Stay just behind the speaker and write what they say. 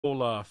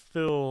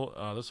Phil,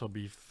 this will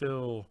be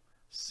Phil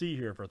C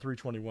here for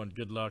 321.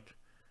 Good luck.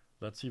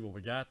 Let's see what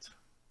we got.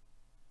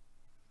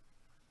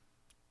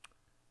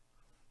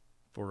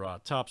 For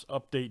Topps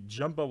Update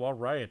Jumbo. All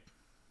right.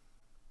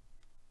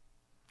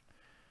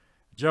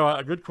 Joe,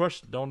 a good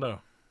question. Don't know.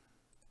 All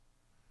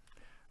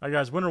right,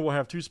 guys. Winner will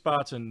have 2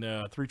 spots in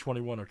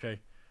 321, okay?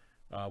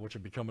 Which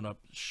will be coming up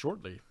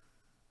shortly.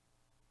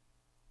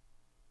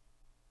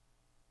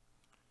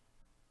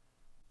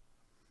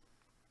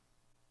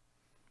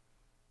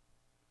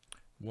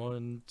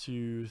 One,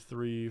 2,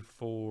 3,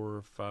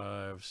 4,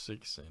 5,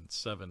 6, and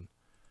 7.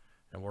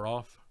 And we're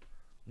off.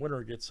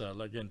 Winner gets,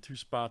 again, 2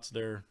 spots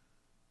there.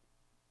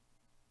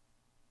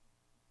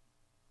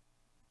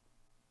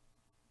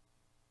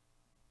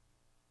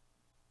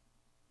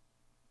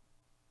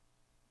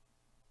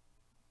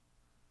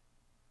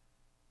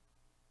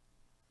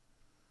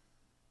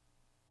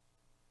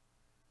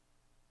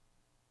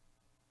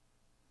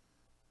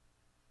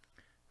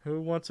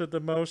 Who wants it the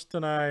most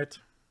tonight?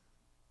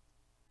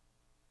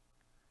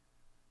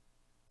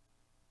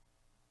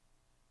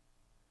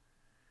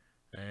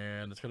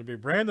 And it's going to be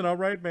Brandon. All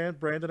right, man.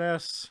 Brandon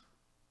S.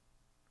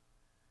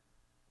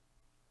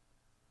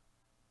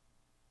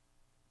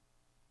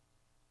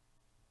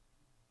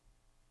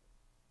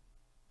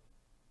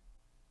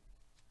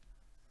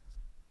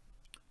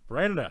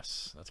 Brandon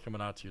S. That's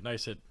coming out to you.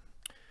 Nice hit.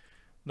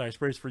 Nice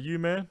brace for you,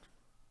 man.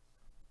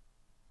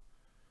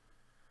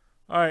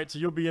 All right, so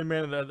you'll be in,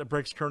 man. The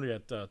break's currently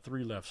at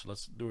 3 left. So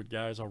let's do it,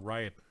 guys. All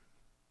right.